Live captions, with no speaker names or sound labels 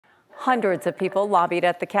Hundreds of people lobbied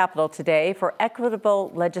at the Capitol today for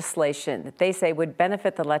equitable legislation that they say would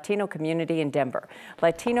benefit the Latino community in Denver.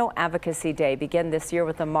 Latino Advocacy Day began this year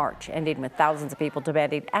with a march, ending with thousands of people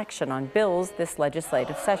demanding action on bills this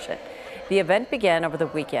legislative session. The event began over the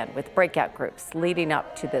weekend with breakout groups leading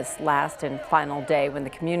up to this last and final day when the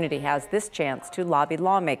community has this chance to lobby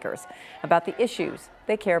lawmakers about the issues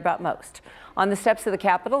they care about most. On the steps of the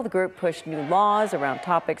Capitol, the group pushed new laws around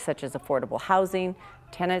topics such as affordable housing,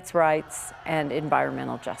 tenants' rights, and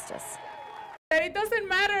environmental justice. It doesn't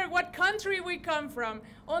matter what country we come from,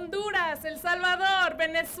 Honduras, El Salvador,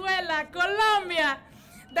 Venezuela, Colombia,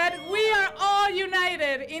 that we are all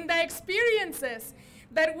united in the experiences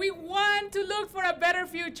that we want to look for a better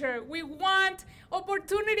future. We want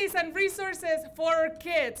opportunities and resources for our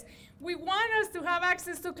kids. We want us to have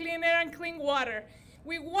access to clean air and clean water.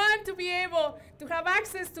 We want to be able to have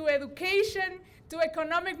access to education, to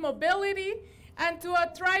economic mobility, and to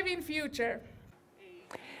a thriving future.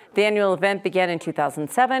 The annual event began in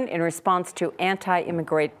 2007 in response to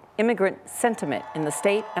anti-immigrant sentiment in the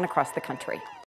state and across the country.